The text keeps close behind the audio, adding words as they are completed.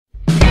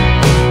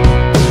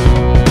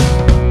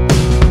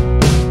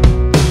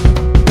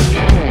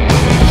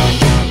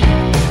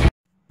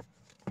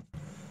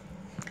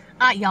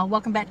Alright, y'all,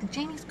 welcome back to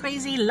Jamie's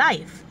Crazy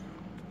Life.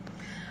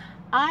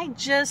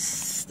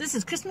 This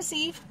is Christmas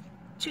Eve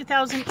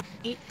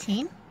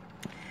 2018,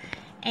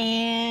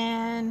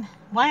 and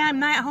why I'm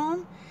not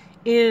home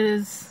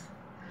is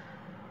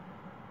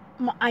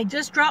I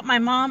just dropped my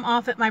mom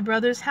off at my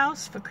brother's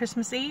house for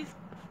Christmas Eve,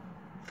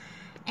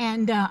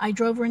 and I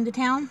drove her into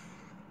town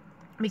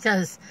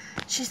because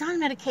she's on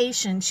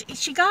medication.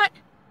 She got,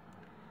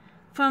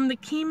 from the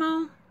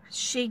chemo,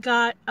 she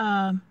got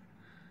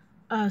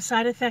a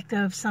side effect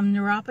of some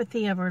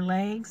neuropathy of her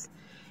legs,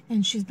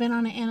 and she's been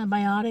on an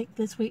antibiotic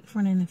this week for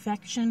an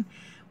infection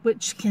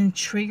which can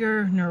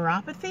trigger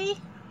neuropathy.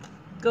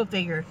 Go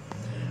figure.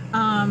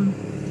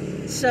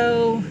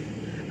 So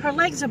her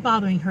legs are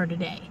bothering her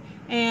today,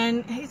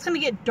 and it's going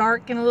to get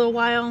dark in a little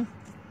while,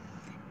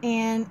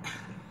 and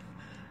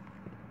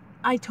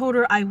I told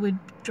her I would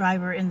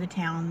drive her into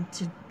town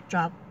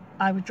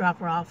I would drop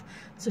her off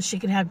so she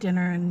could have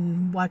dinner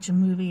and watch a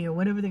movie or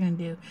whatever they're going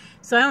to do.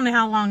 So I don't know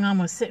how long I'm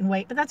going to sit and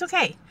wait, but that's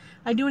okay.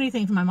 I'd do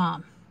anything for my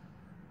mom.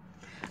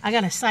 I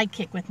got a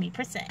sidekick with me,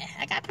 Prissy.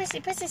 I got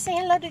Prissy. Prissy, say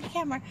hello to the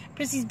camera.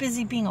 Prissy's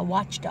busy being a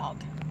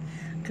watchdog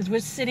because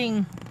we're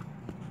sitting,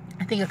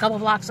 I think, a couple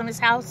blocks from his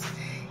house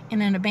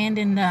in an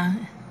abandoned,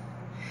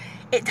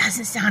 it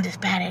doesn't sound as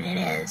bad as it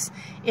is.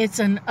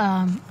 It's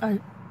a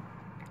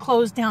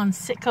closed down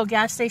Citgo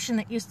gas station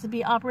that used to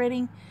be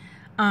operating.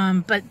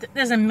 But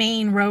there's a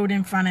main road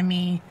in front of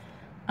me,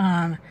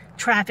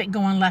 traffic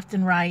going left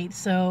and right,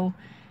 so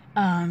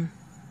I'll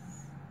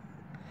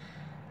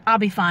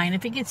be fine.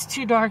 If it gets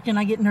too dark and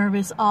I get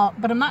nervous,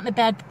 but I'm not in a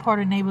bad part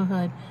of the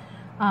neighborhood,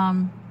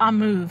 I'll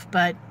move,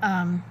 but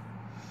I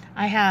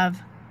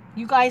have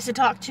you guys to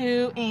talk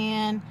to,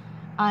 and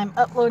I'm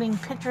uploading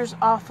pictures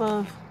off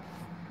of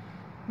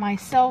my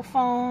cell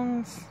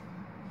phones,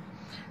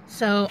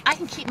 so I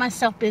can keep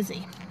myself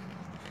busy.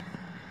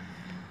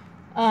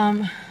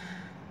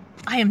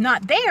 I am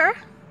not there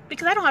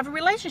because I don't have a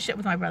relationship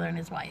with my brother and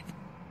his wife.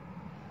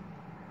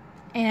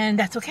 And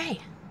that's okay.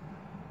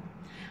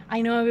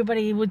 I know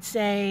everybody would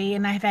say,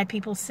 and I've had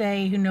people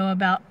say who know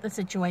about the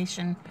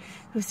situation,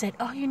 who said,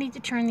 oh, you need to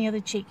turn the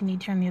other cheek, you need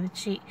to turn the other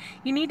cheek.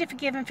 You need to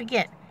forgive and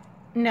forget.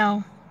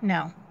 No,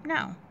 no,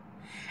 no.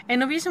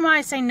 And the reason why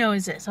I say no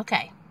is this,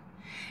 okay.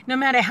 No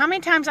matter how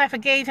many times I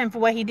forgave him for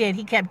what he did,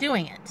 he kept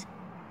doing it.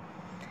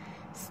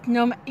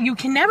 No, you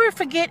can never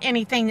forget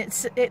anything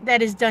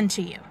that is done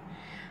to you.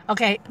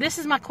 Okay, this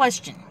is my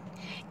question.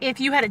 If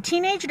you had a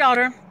teenage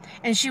daughter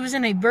and she was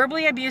in a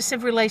verbally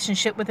abusive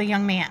relationship with a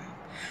young man,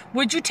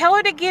 would you tell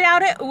her to get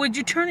out of it, or would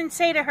you turn and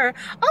say to her,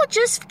 oh,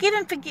 just forgive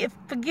and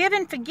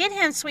forget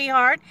him,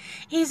 sweetheart.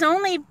 He's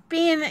only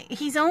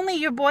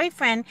your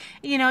boyfriend.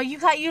 You know, you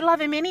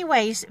love him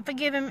anyways.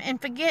 Forgive him and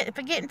forget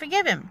and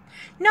forgive him.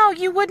 No,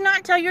 you would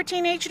not tell your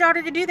teenage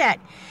daughter to do that.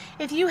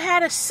 If you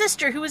had a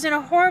sister who was in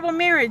a horrible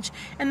marriage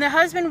and the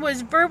husband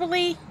was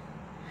verbally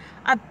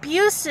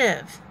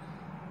abusive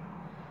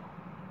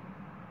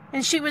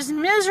and she was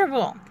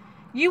miserable,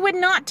 you would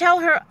not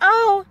tell her,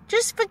 oh,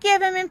 just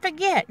forgive him and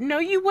forget. No,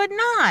 you would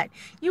not.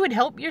 You would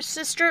help your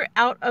sister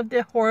out of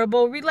the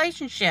horrible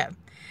relationship.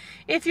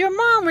 If your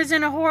mom was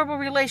in a horrible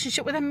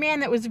relationship with a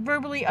man that was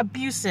verbally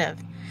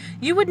abusive,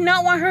 you would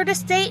not want her to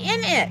stay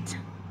in it.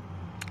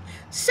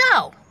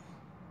 So,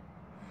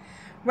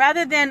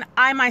 rather than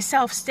I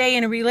myself stay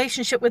in a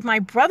relationship with my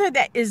brother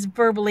that is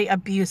verbally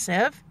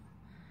abusive,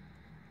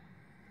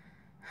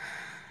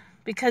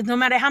 because no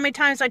matter how many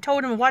times I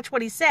told him to watch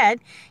what he said,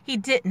 he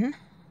didn't,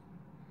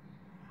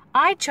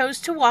 I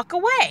chose to walk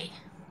away.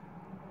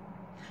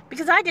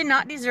 Because I did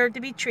not deserve to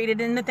be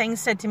treated in the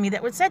things said to me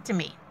that was said to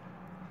me.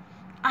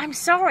 I'm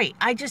sorry.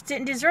 I just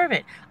didn't deserve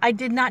it. I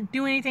did not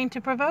do anything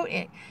to provoke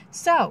it.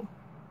 So,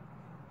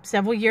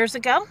 several years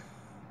ago,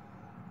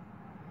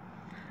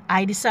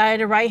 I decided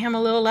to write him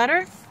a little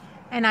letter,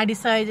 and I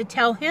decided to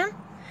tell him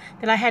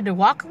that I had to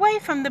walk away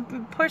from the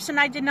person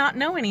I did not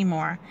know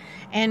anymore.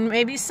 And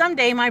maybe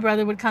someday my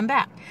brother would come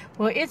back.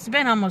 Well, it's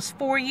been almost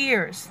 4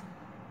 years.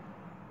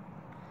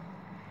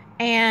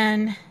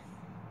 And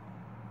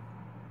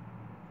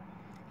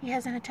he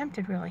hasn't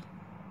attempted, really.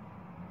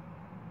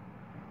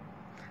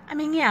 I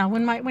mean, yeah,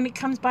 when he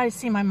comes by to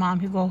see my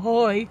mom, he'll go,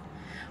 "Hoy,"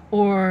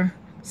 or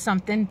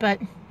something,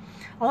 but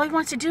all he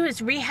wants to do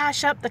is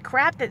rehash up the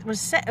crap that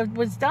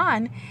was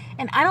done,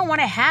 and I don't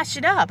want to hash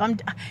it up.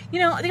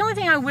 The only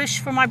thing I wish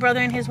for my brother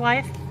and his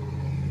wife,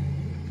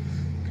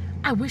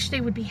 I wish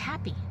they would be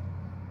happy.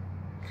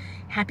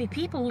 Happy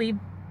people leave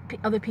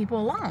other people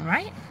alone,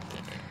 right?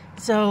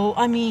 So,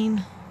 I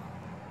mean,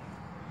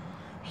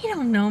 he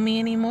don't know me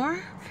anymore.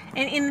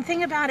 And the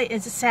thing about it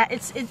is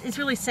it's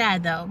really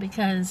sad, though,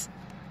 because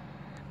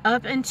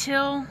up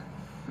until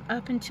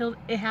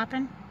it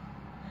happened,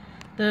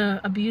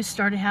 the abuse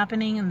started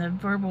happening, and the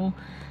verbal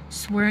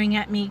swearing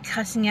at me,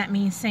 cussing at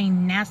me,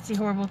 saying nasty,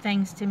 horrible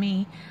things to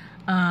me,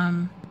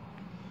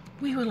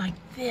 we were like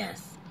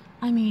this.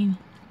 I mean,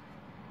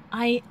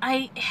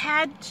 I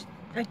had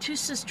 2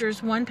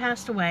 sisters. One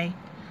passed away.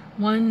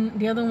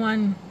 The other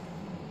one,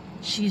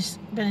 she's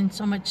been in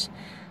so much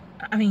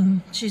I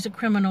mean, she's a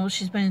criminal.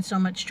 She's been in so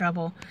much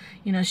trouble.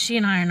 You know, she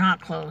and I are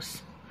not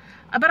close.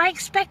 But I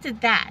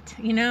expected that,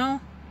 you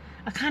know?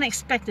 I kind of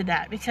expected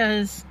that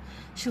because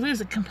she lives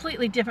a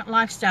completely different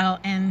lifestyle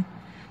and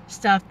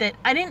stuff that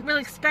I didn't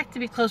really expect to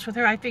be close with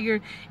her. I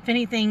figured, if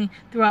anything,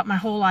 throughout my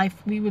whole life,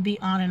 we would be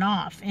on and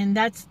off. And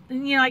that's,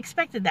 you know, I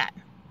expected that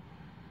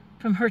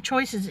from her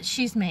choices that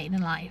she's made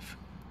in life.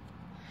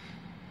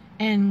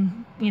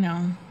 And, you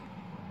know,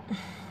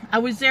 I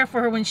was there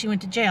for her when she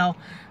went to jail,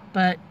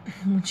 but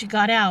when she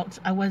got out,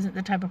 I wasn't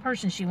the type of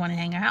person she wanted to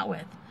hang out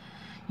with.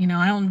 You know,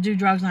 I don't do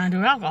drugs and I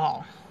don't do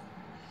alcohol.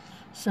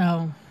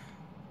 So,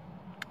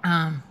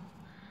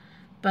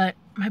 but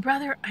my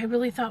brother, I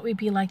really thought we'd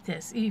be like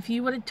this. If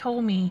you would have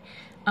told me,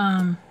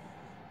 5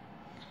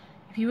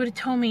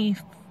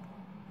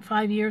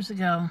 years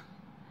ago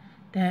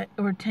that,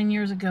 or 10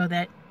 years ago,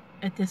 that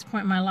at this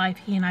point in my life,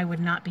 he and I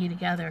would not be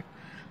together,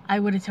 I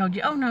would have told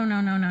you, oh,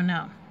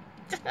 no.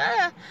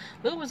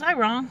 Well, was I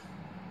wrong?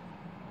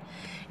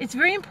 It's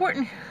very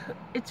important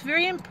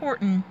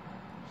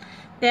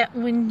that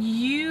when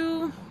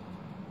you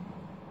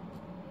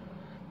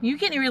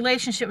get in a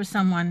relationship with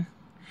someone,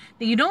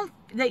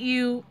 that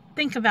you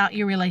think about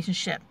your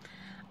relationship.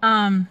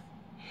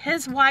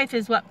 His wife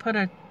is what put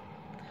a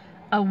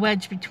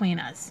wedge between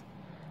us.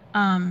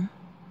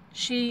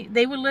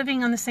 They were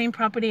living on the same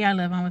property I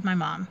live on with my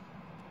mom.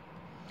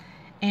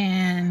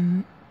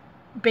 And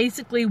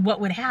basically what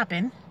would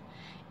happen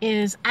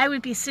is I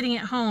would be sitting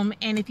at home,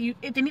 and if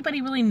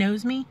anybody really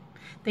knows me,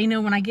 they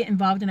know when I get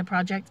involved in a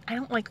project, I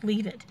don't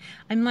leave it.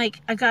 I don't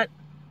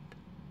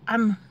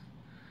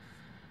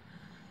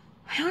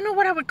know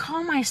what I would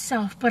call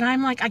myself, but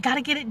I'm like, I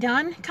gotta get it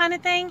done kind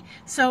of thing.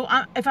 So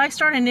if I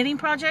start a knitting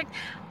project,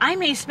 I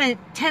may spend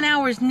 10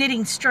 hours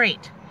knitting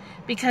straight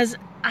because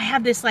I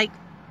have this I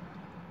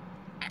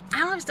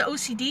don't know if it's the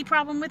OCD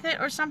problem with it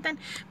or something,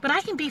 but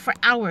I can be for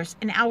hours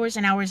and hours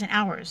and hours and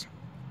hours.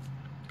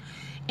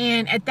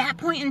 And at that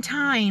point in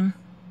time,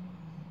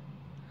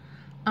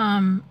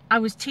 I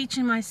was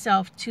teaching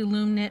myself to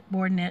loom knit,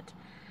 board knit,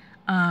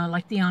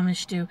 like the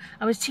Amish do.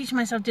 I was teaching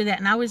myself to do that,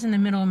 and I was in the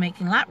middle of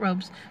making lap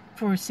robes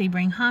for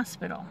Sebring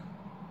Hospital.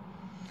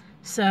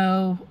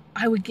 So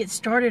I would get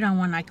started on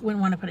one. I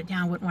wouldn't want to put it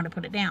down,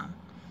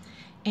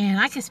 And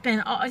I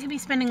could be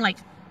spending like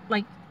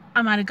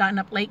I might have gotten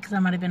up late because I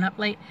might have been up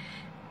late.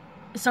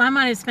 So I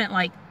might have spent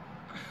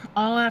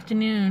all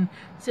afternoon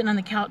sitting on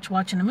the couch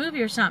watching a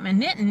movie or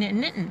something and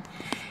knitting.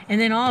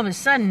 And then all of a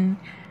sudden,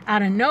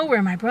 out of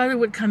nowhere, my brother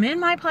would come in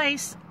my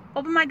place,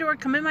 open my door,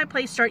 come in my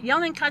place, start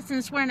yelling, cussing,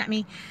 and swearing at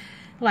me.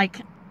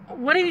 Like,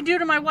 what did you do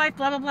to my wife,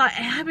 blah, blah, blah.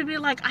 And I would be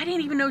like, I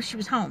didn't even know she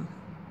was home.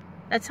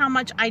 That's how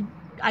much I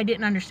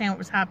didn't understand what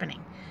was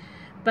happening.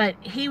 But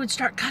he would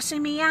start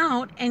cussing me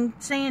out and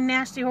saying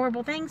nasty,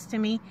 horrible things to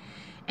me.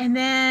 And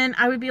then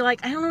I would be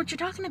like, I don't know what you're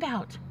talking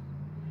about.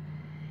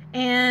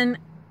 And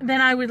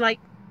then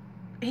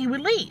he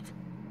would leave.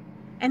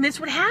 And this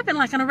would happen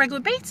on a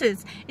regular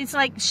basis. It's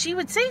like she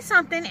would say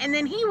something and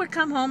then he would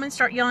come home and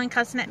start yelling,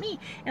 cussing at me.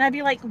 And I'd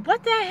be like,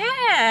 what the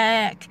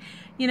heck?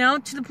 You know,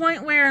 to the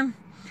point where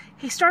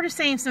he started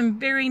saying some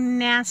very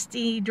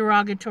nasty,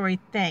 derogatory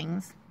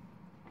things.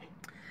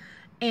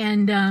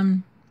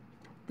 And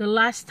the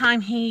last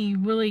time he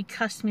really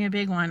cussed me a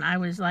big one, I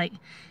was like,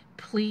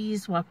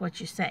 please watch what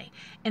you say.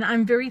 And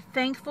I'm very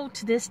thankful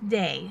to this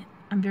day.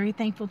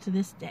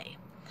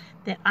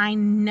 That I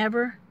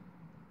never,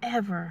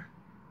 ever,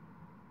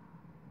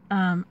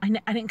 I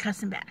didn't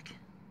cuss him back.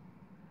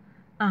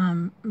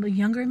 The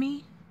younger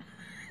me,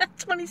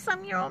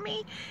 20-some-year-old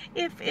me,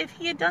 if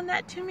he had done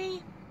that to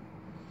me,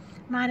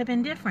 might have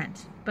been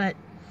different. But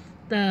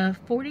the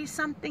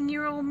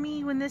 40-something-year-old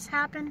me when this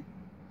happened,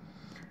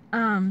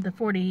 the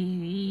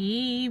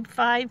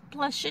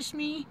 45-plus-ish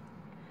me,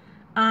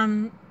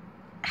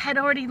 had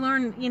already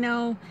learned,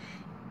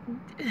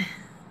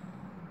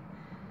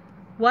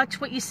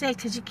 watch what you say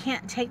because you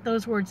can't take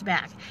those words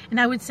back.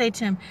 And I would say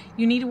to him,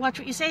 you need to watch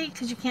what you say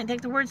because you can't take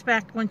the words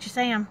back once you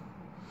say them.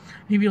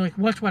 He'd be like,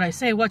 watch what I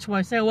say, watch what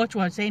I say, watch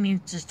what I say. And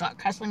he'd just start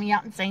cussing me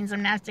out and saying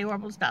some nasty,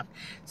 horrible stuff.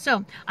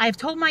 So I have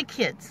told my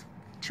kids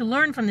to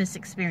learn from this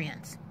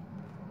experience.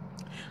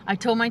 I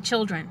told my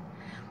children,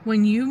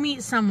 when you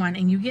meet someone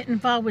and you get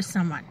involved with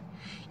someone,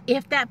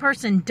 if that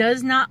person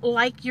does not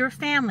like your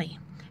family,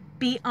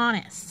 be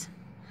honest.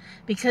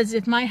 Because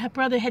if my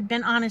brother had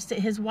been honest that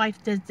his wife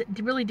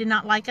really did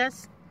not like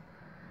us,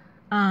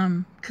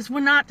 because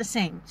we're not the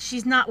same.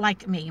 She's not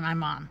like me, my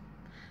mom.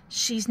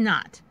 She's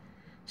not.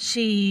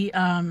 She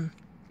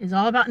is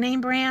all about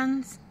name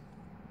brands.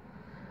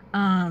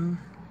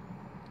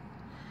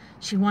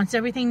 She wants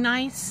everything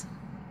nice.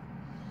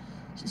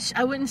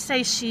 I wouldn't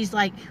say she's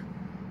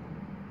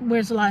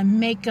wears a lot of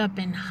makeup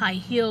and high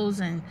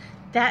heels and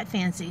that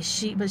fancy.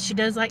 But she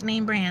does like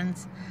name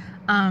brands.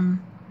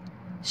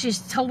 She's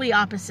totally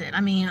opposite. I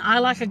mean, I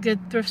like a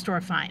good thrift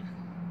store find.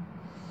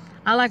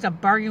 I like a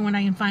bargain when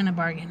I can find a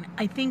bargain.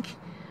 I think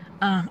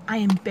I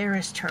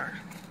embarrassed her.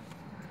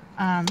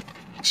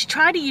 She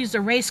tried to use the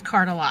race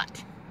card a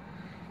lot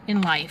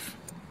in life.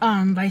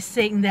 by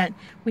saying that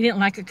we didn't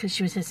like her because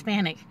she was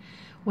Hispanic.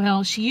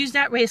 Well, she used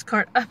that race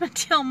card up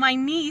until my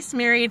niece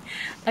married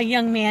a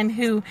young man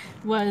who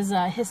was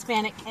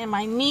Hispanic. And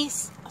my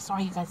niece,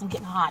 sorry you guys, I'm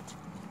getting hot.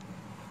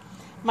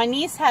 My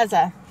niece has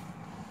a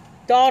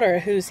daughter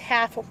who's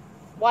half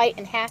white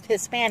and half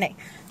Hispanic.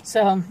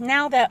 So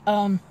now that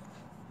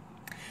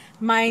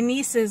my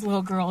niece's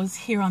little girl is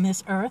here on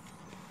this earth,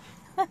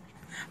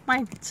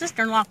 my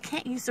sister-in-law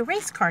can't use the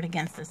race card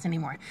against us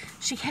anymore.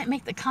 She can't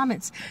make the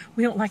comments,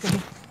 we don't like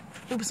her.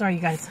 Oops, sorry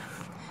you guys.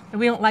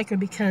 We don't like her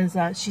because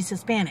she's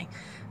Hispanic.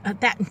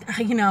 That,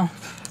 you know,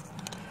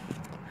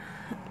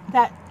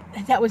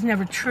 that was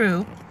never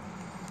true.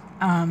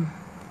 But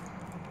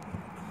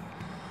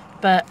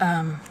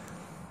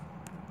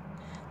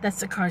that's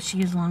the card she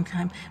used a long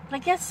time. But I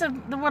guess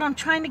what I'm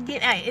trying to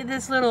get at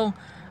this little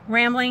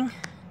rambling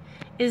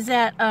is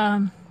that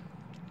I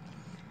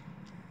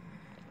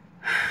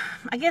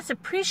guess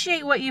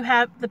appreciate what you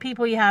have, the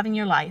people you have in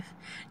your life.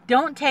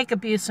 Don't take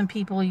abuse from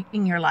people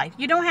in your life.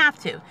 You don't have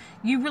to.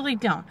 You really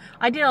don't.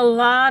 I did a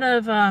lot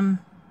of,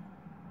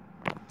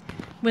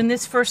 when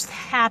this first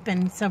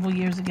happened several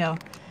years ago,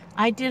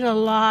 I did a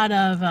lot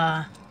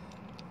of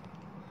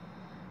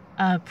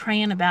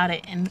praying about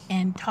it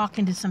and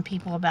talking to some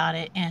people about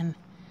it. And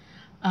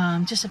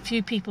just a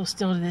few people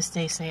still to this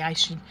day say I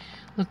should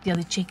look the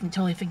other cheek and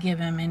totally forgive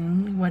him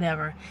and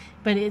whatever.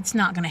 But it's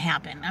not going to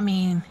happen. I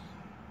mean,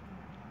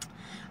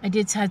 I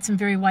did had some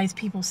very wise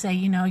people say,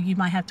 you know, you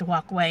might have to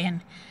walk away,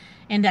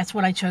 and that's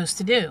what I chose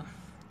to do.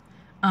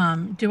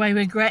 Do I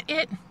regret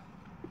it?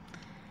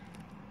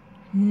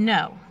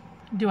 No.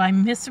 Do I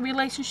miss a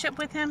relationship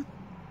with him?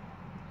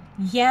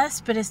 Yes,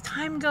 but as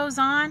time goes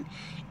on,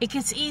 it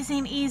gets easier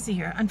and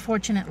easier,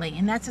 unfortunately.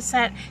 And that's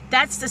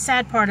the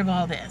sad part of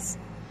all this,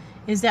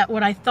 is that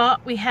what I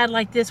thought we had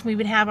like this, we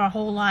would have our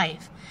whole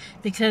life.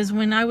 Because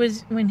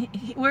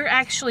we're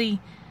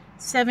actually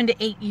 7 to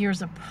 8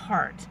 years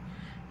apart.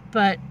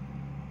 But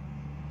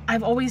I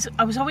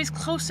was always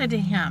closer to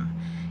him.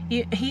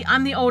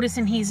 I'm the oldest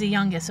and he's the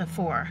youngest of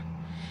 4.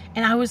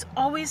 And I was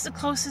always the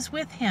closest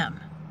with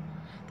him.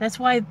 That's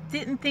why I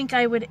didn't think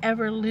I would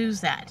ever lose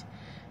that.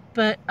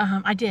 But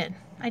I did.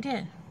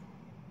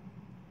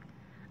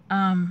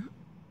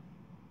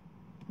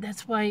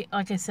 That's why,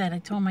 like I said, I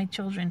told my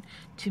children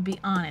to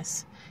be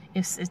honest.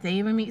 If they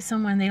ever meet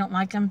someone they don't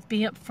like them,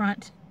 be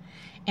upfront.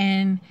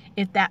 And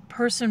if that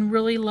person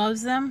really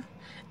loves them,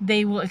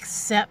 they will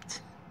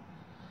accept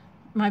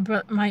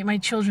my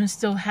children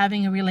still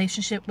having a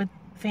relationship with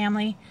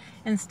family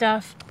and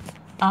stuff.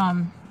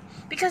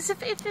 Because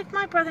if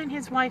my brother and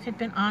his wife had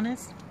been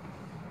honest,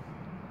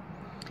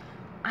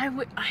 I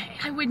would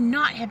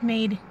not have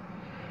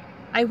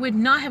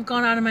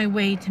gone out of my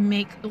way to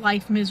make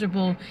life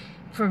miserable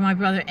for my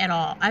brother at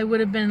all. I would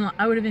have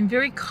been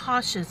very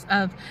cautious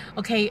of,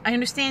 okay, I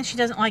understand she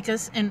doesn't like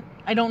us and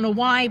I don't know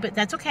why, but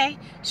that's okay.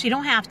 She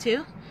don't have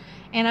to.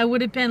 And I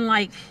would have been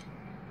like,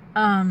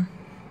 I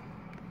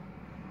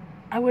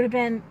would have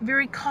been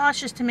very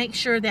cautious to make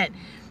sure that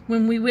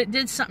when we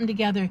did something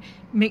together,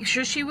 make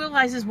sure she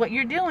realizes what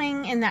you're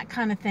doing and that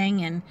kind of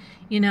thing. And,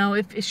 you know,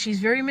 if she's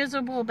very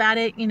miserable about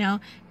it, you know,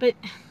 but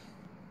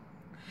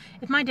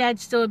if my dad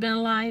still had been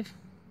alive,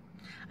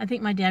 I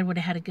think my dad would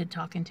have had a good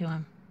talking to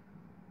him.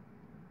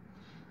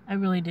 I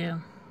really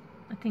do.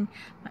 I think,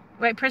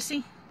 right,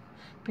 Prissy?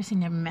 Prissy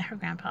never met her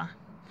grandpa.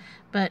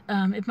 But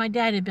if my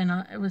dad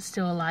was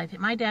still alive,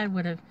 if my dad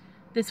would have,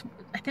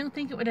 I don't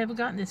think it would have ever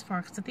gotten this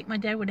far, because I think my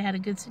dad would have had a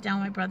good sit down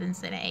with my brother and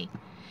said, hey,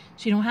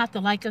 she don't have to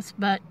like us,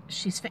 but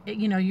she's,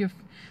 you know,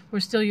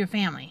 we're still your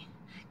family.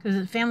 Because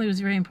the family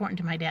was very important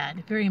to my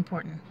dad, very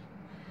important.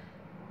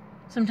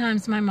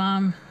 Sometimes my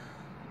mom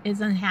is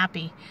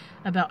unhappy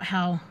about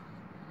how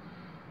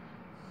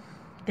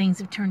things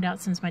have turned out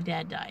since my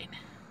dad died.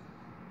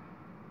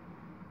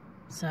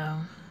 So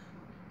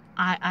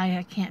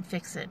I can't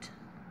fix it.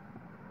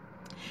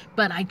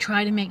 But I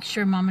try to make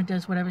sure Mama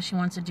does whatever she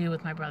wants to do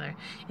with my brother.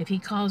 If he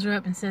calls her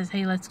up and says,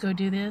 hey, let's go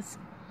do this,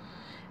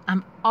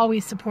 I'm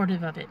always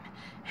supportive of it.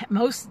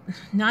 Most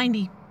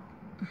 90,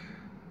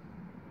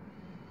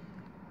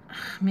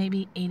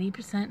 maybe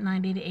 80%,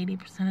 90 to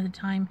 80% of the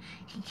time,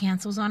 he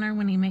cancels on her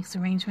when he makes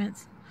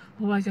arrangements.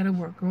 Oh, I gotta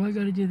work, or I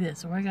gotta do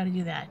this, or I gotta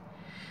do that.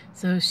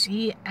 So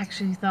she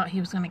actually thought he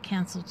was gonna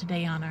cancel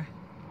today on her.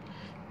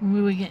 When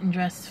we were getting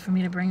dressed for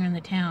me to bring her in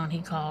the town,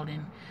 he called,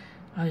 and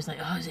I was like,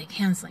 oh, is he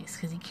canceling?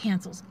 Because he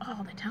cancels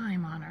all the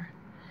time on her.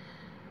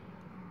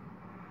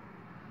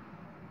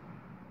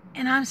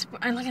 And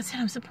like I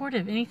said, I'm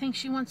supportive. Anything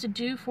she wants to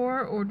do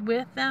for or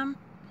with them,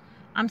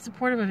 I'm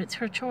supportive of it. It's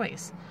her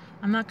choice.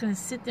 I'm not going to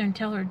sit there and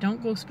tell her,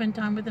 don't go spend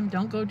time with them,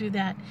 don't go do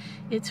that.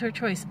 It's her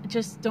choice.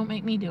 Just don't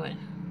make me do it.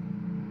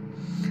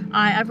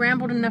 I've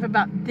rambled enough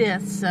about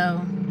this,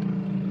 so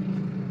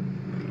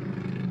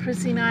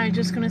Prissy and I are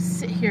just going to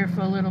sit here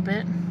for a little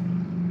bit.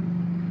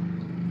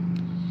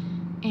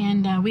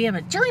 And we have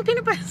a jelly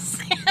peanut butter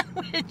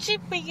sandwich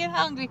if we get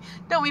hungry.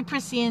 Don't we,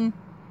 Prissy? And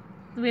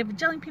we have a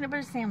jelly peanut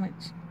butter sandwich.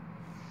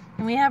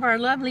 And we have our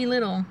lovely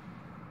little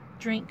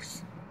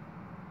drinks.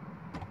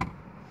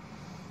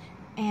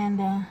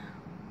 And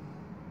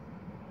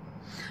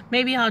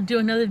maybe I'll do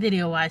another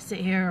video while I sit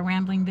here, a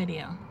rambling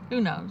video. Who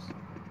knows?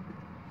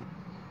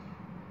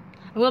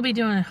 I will be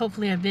doing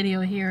hopefully a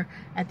video here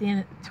at the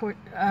end,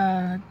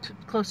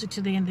 closer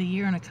to the end of the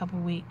year in a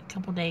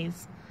couple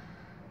days.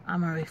 A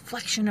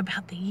reflection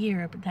about the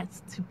year, but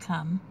that's to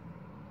come.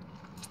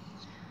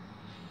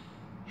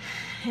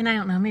 And I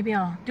don't know, maybe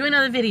I'll do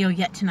another video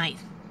yet tonight.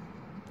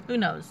 Who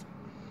knows?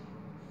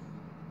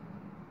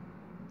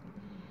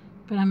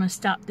 But I'm going to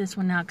stop this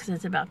one now because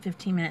it's about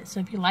 15 minutes. So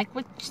if you like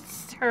what you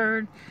just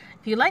heard,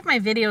 if you like my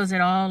videos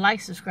at all,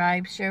 like,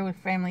 subscribe, share with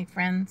family,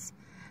 friends.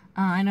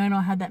 I know I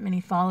don't have that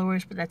many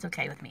followers, but that's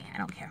okay with me. I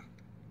don't care.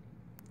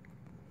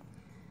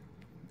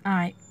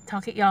 Alright,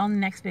 talk at y'all in the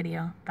next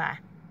video. Bye.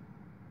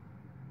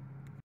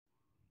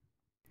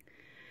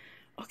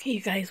 Okay,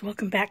 you guys,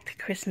 welcome back to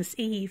Christmas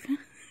Eve.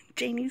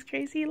 Janie's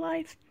Crazy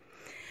Life.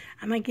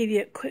 I'm going to give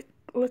you a quick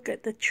look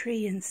at the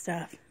tree and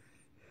stuff.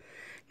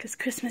 Because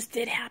Christmas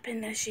did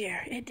happen this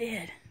year. It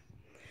did.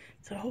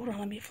 So hold on,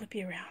 let me flip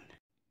you around.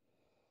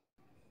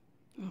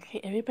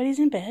 Okay, everybody's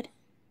in bed.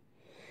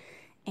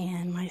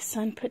 And my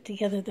son put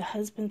together the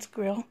husband's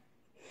grill.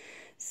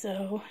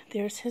 So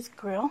there's his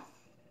grill.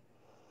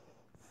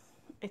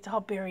 It's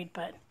all buried,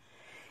 but...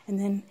 And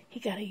then he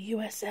got a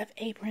USF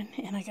apron,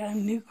 and I got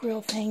him new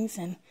grill things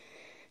and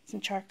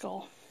some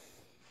charcoal.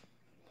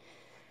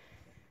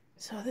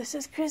 So this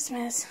is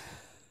Christmas.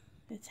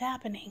 It's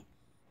happening.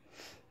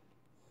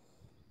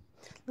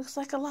 Looks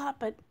like a lot,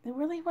 but there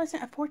really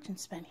wasn't a fortune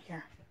spent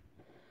here.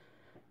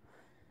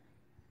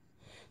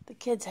 The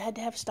kids had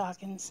to have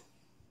stockings.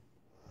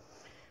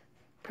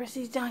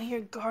 Prissy's down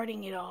here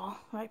guarding it all.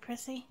 Right,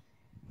 Prissy?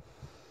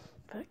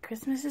 But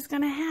Christmas is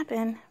going to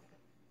happen.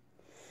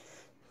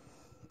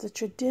 The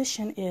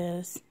tradition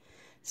is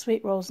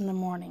sweet rolls in the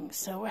morning.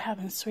 So we're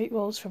having sweet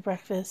rolls for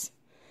breakfast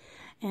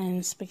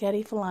and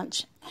spaghetti for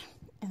lunch.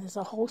 And there's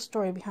a whole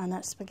story behind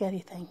that spaghetti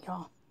thing,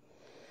 y'all.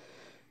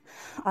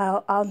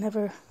 I'll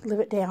never live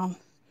it down.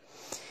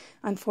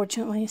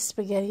 Unfortunately,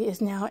 spaghetti is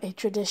now a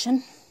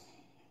tradition.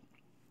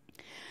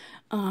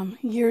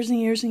 Years and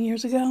years and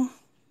years ago,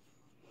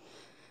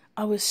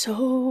 I was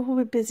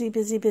so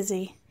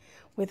busy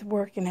with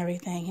work and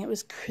everything. It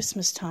was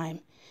Christmas time.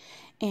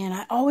 And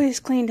I always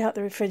cleaned out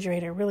the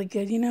refrigerator really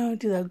good, you know,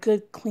 do a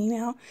good clean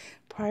out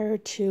prior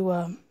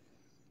to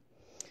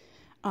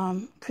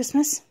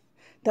Christmas.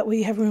 That way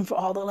you have room for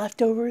all the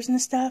leftovers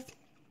and stuff.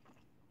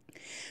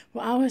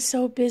 Well, I was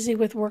so busy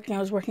with work, and I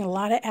was working a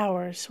lot of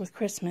hours with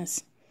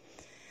Christmas.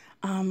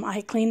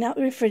 I cleaned out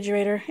the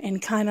refrigerator,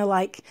 and kind of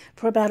like,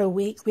 for about a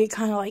week, we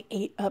kind of like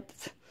ate up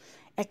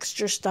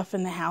extra stuff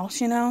in the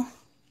house, you know.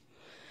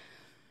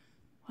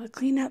 Well, I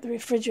cleaned out the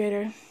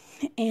refrigerator,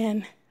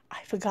 and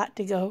I forgot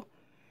to go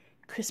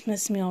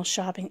Christmas meal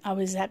shopping. I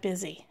was that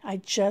busy. I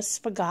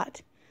just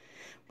forgot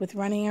with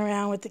running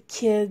around with the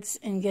kids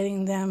and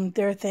getting them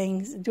their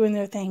things, doing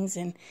their things,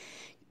 and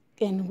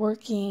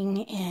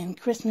working and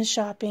Christmas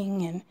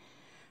shopping, and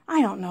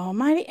I don't know. It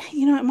might have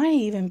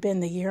even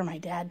been the year my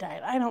dad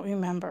died. I don't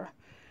remember.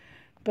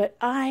 But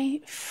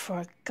I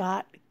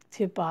forgot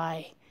to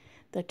buy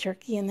the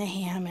turkey and the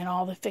ham and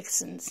all the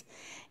fixings.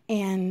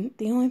 And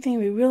the only thing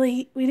we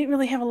didn't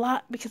really have a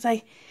lot, because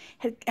I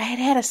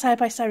had a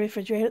side-by-side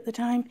refrigerator at the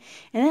time,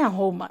 and I didn't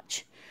hold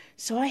much.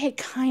 So I had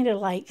kind of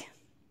like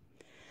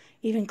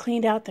even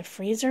cleaned out the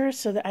freezer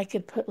so that I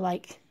could put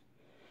like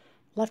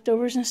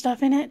leftovers and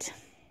stuff in it.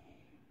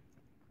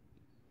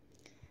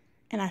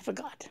 And I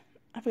forgot.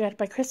 I forgot it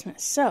by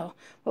Christmas. So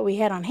what we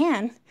had on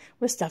hand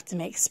was stuff to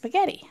make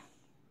spaghetti.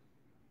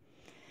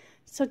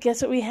 So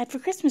guess what we had for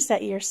Christmas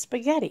that year?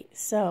 Spaghetti.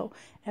 So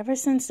ever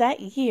since that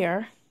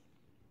year,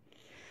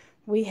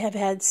 we have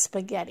had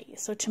spaghetti.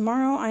 So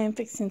tomorrow I am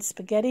fixing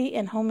spaghetti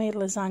and homemade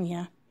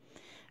lasagna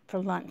for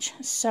lunch.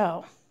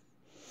 So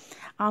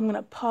I'm going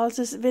to pause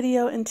this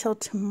video until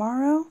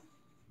tomorrow,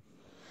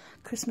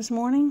 Christmas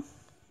morning.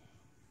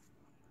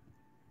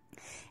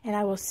 And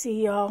I will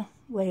see y'all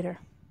later.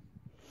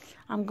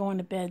 I'm going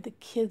to bed. The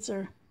kids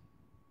are,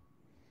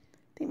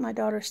 I think my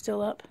daughter's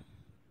still up.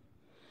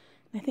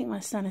 I think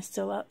my son is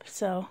still up.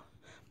 So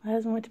my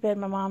husband went to bed.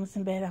 My mom's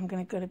in bed. I'm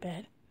going to go to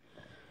bed.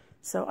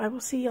 So I will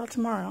see y'all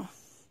tomorrow.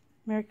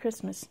 Merry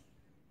Christmas.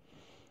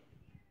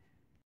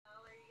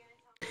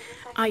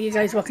 You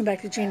guys, welcome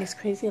back to Janie's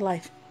Crazy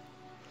Life.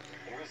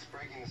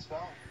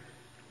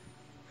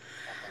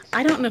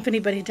 I don't know if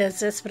anybody does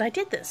this, but I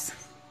did this.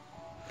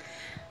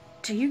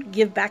 Do you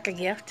give back a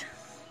gift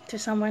to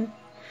someone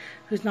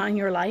who's not in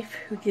your life,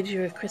 who gives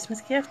you a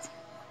Christmas gift?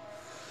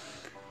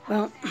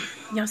 Well,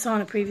 y'all saw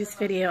in a previous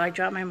video, I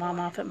dropped my mom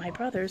off at my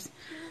brother's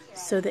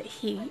so that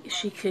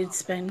she could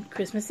spend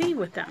Christmas Eve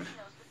with them.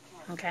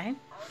 Okay?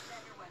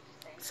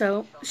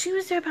 So she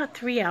was there about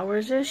 3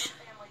 hours-ish, a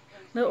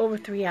little over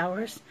 3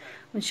 hours,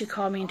 when she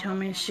called me and told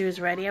me she was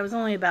ready. I was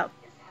only about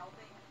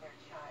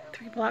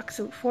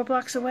 4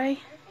 blocks away.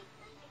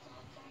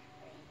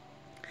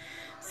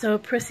 So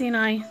Prissy and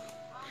I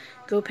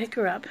go pick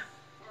her up.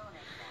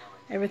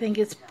 Everything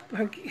gets,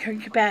 her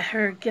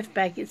gift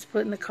bag gets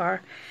put in the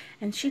car,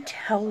 and she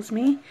tells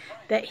me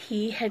that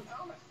he had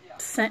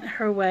sent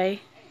her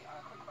way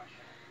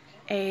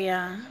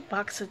a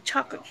box of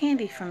chocolate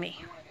candy for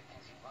me.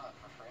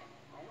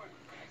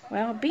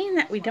 Well, being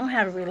that we don't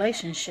have a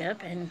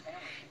relationship and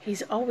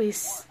he's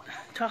always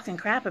talking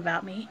crap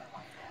about me,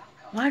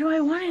 why do I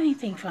want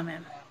anything from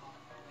him?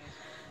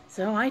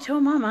 So I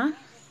told Mama.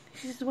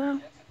 She said,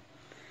 well,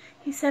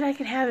 he said I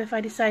could have it if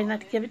I decided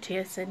not to give it to you.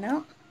 I said,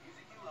 no,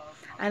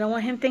 I don't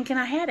want him thinking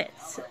I had it.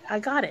 So I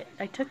got it.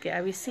 I took it. I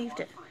received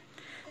it.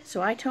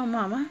 So I told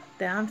Mama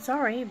that I'm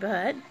sorry,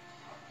 but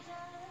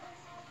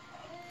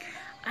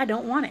I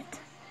don't want it.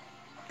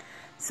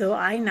 So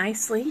I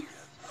nicely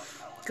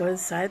go to the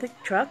side of the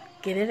truck,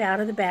 get it out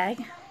of the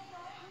bag,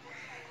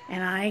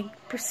 and I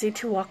proceed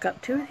to walk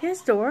up to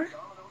his door.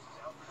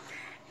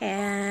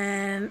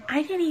 And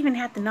I didn't even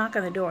have to knock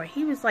on the door.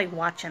 He was like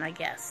watching, I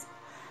guess,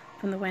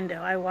 from the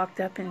window. I walked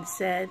up and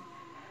said,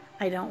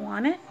 I don't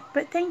want it,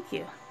 but thank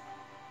you.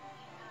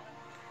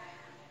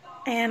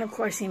 And of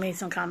course he made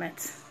some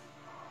comments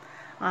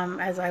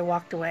as I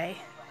walked away,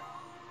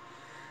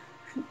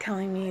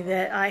 telling me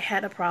that I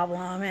had a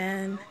problem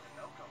and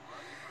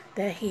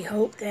that he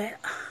hoped that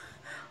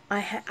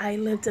I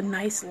lived a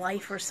nice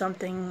life or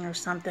something.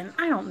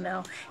 I don't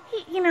know.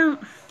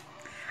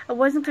 I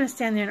wasn't going to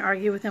stand there and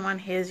argue with him on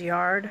his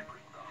yard.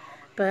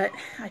 But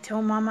I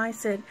told Mama, I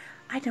said,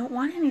 I don't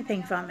want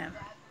anything from him.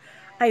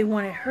 I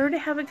wanted her to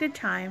have a good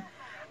time.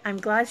 I'm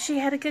glad she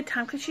had a good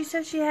time because she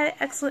said she had an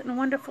excellent and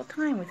wonderful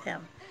time with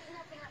him.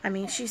 I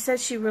mean, she said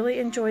she really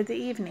enjoyed the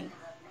evening.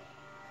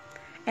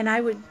 And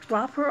I would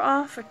drop her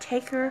off or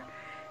take her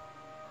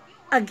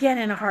again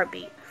in a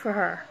heartbeat for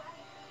her.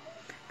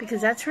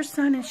 Because that's her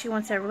son and she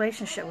wants that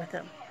relationship with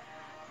him.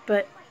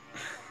 But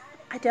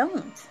I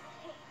don't.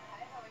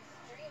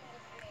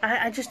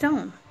 I just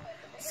don't.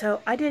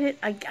 So I did it.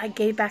 I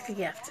gave back a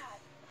gift.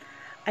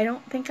 I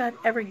don't think I've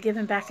ever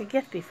given back a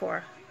gift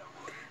before.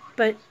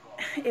 But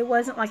it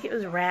wasn't like it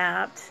was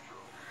wrapped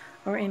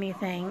or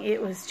anything.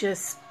 It was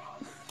just,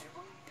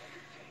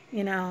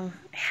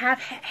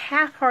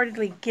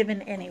 half-heartedly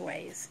given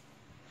anyways.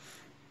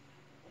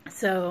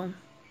 So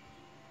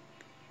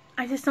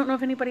I just don't know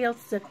if anybody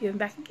else has given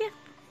back a gift.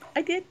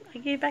 I did. I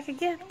gave back a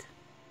gift.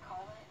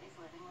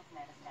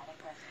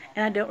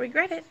 And I don't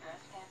regret it.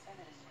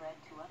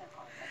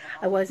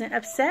 I wasn't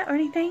upset or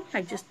anything.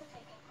 I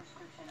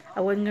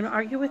wasn't going to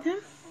argue with him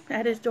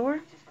at his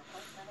door.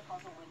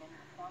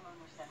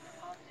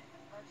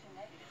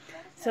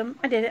 So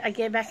I did it. I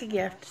gave back a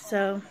gift.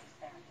 So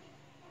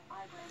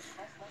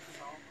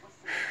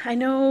I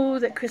know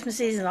that Christmas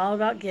season is all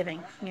about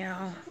giving,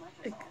 and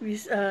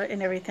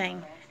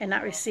everything, and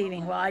not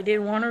receiving. Well, I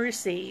didn't want to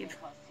receive.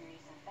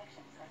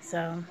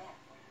 So,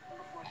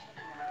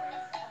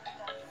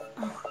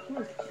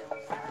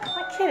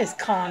 my kid is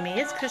calling me.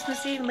 It's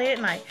Christmas Eve late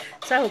at night.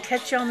 So I will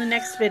catch you on the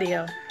next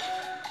video.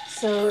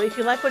 So if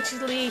you like what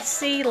you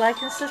see,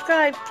 like and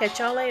subscribe. Catch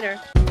y'all later.